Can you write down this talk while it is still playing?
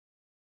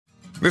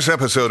This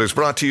episode is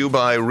brought to you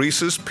by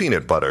Reese's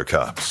Peanut Butter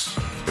Cups.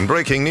 In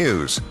breaking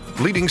news,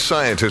 leading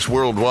scientists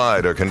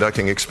worldwide are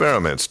conducting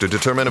experiments to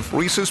determine if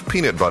Reese's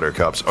Peanut Butter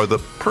Cups are the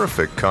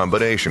perfect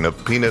combination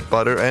of peanut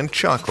butter and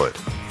chocolate.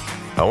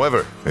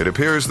 However, it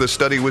appears the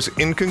study was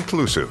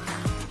inconclusive,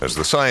 as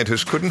the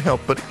scientists couldn't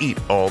help but eat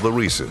all the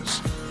Reese's.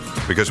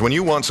 Because when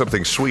you want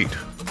something sweet,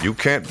 you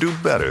can't do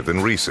better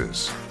than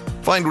Reese's.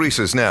 Find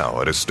Reese's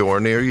now at a store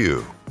near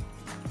you.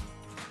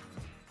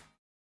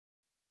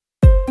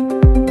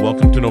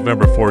 Welcome to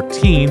November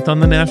 14th on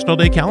the National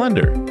Day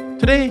calendar.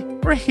 Today,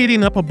 we're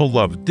heating up a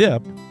beloved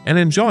dip and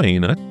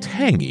enjoying a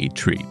tangy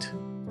treat.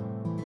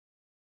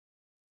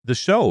 The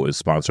show is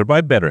sponsored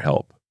by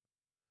BetterHelp.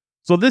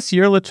 So this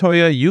year,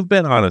 LaToya, you've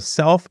been on a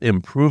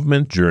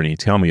self-improvement journey.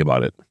 Tell me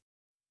about it.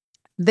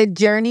 The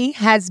journey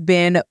has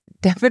been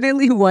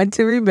definitely one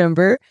to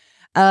remember.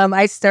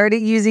 I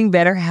started using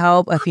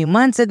BetterHelp a few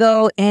months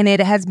ago, and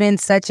it has been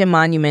such a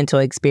monumental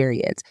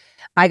experience.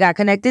 I got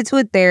connected to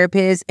a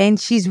therapist, and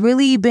she's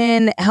really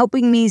been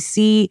helping me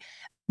see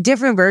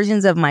different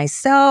versions of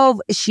myself.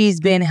 She's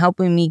been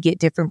helping me get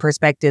different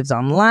perspectives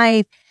on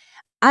life.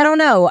 I don't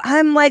know.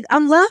 I'm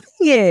loving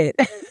it.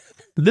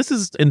 This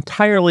is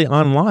entirely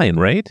online,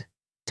 right?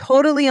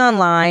 Totally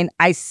online.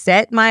 I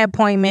set my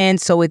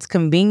appointment so it's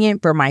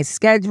convenient for my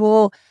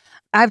schedule.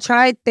 I've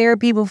tried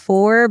therapy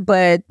before,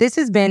 but this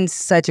has been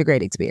such a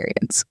great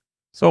experience.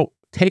 So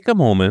take a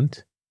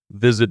moment,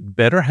 visit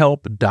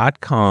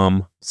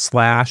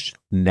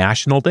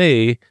betterhelp.com/National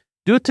Day.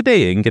 Do it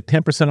today and get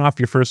 10% off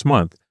your first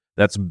month.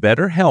 That's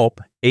BetterHelp,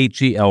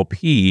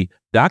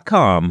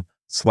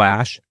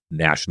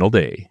 HELP.com/National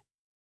Day.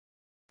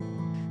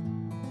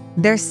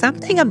 There's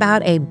something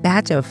about a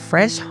batch of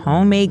fresh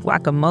homemade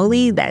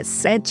guacamole that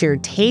sets your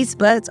taste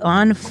buds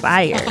on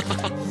fire.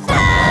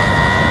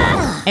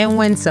 And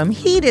when some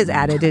heat is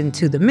added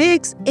into the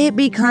mix, it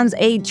becomes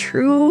a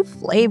true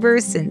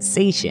flavor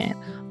sensation.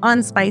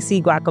 On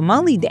Spicy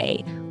Guacamole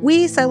Day,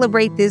 we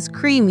celebrate this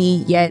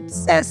creamy yet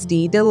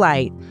zesty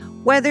delight.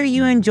 Whether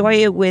you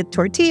enjoy it with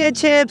tortilla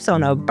chips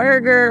on a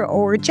burger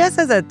or just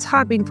as a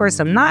topping for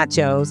some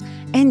nachos,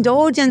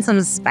 indulge in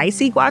some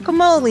spicy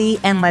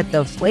guacamole and let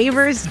the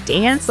flavors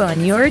dance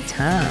on your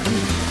tongue.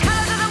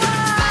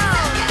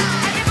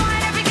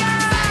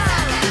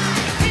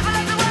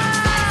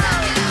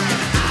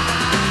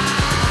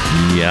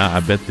 Yeah, I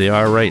bet they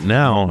are right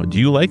now. Do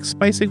you like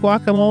spicy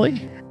guacamole?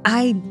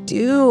 I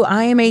do.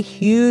 I am a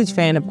huge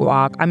fan of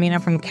guac. I mean,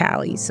 I'm from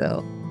Cali,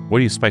 so. What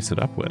do you spice it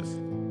up with?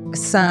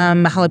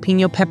 Some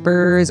jalapeno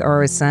peppers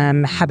or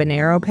some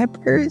habanero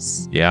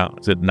peppers. Yeah.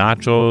 Is it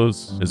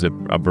nachos? Is it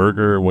a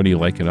burger? What do you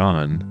like it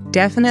on?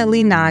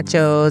 Definitely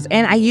nachos.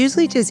 And I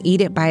usually just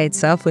eat it by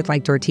itself with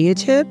like tortilla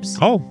chips.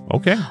 Oh,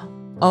 okay.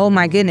 Oh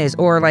my goodness.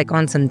 Or like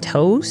on some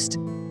toast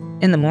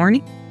in the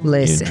morning.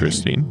 Listen.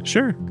 Interesting.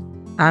 Sure.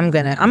 I'm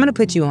gonna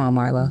put you on,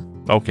 Marlo.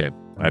 Okay.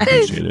 I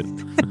appreciate it.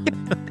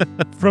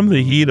 From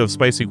the heat of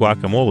spicy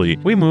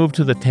guacamole, we move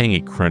to the tangy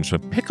crunch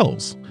of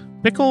pickles.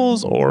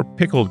 Pickles, or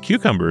pickled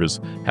cucumbers,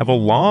 have a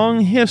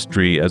long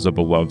history as a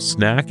beloved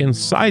snack and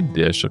side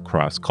dish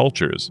across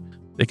cultures.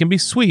 They can be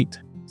sweet,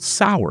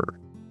 sour,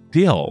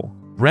 dill,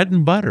 bread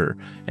and butter,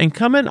 and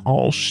come in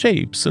all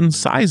shapes and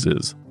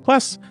sizes.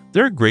 Plus,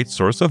 they're a great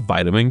source of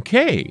vitamin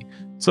K.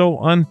 So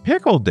on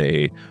Pickle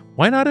Day,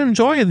 why not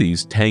enjoy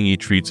these tangy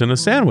treats in a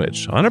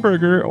sandwich, on a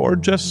burger, or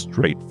just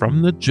straight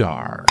from the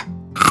jar?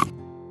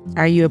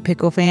 Are you a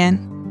pickle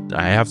fan?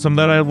 I have some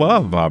that I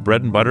love.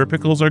 Bread and butter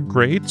pickles are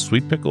great,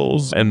 sweet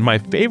pickles, and my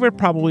favorite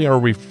probably are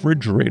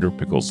refrigerator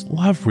pickles.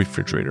 Love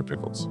refrigerator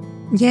pickles.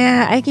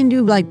 Yeah, I can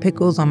do like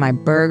pickles on my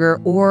burger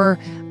or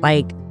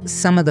like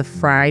some of the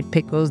fried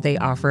pickles they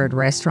offer at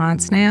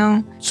restaurants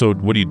now. So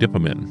what do you dip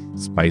them in?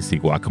 Spicy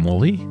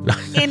guacamole?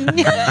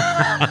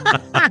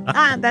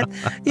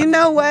 You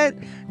know what?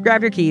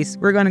 Grab your keys.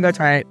 We're going to go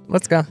try it.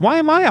 Let's go. Why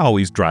am I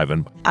always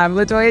driving? I'm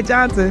LaToya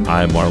Johnson.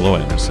 I'm Marlo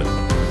Anderson.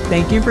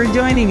 Thank you for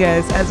joining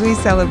us as we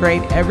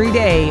celebrate every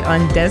day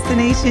on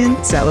Destination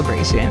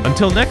Celebration.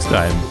 Until next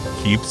time,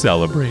 keep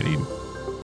celebrating.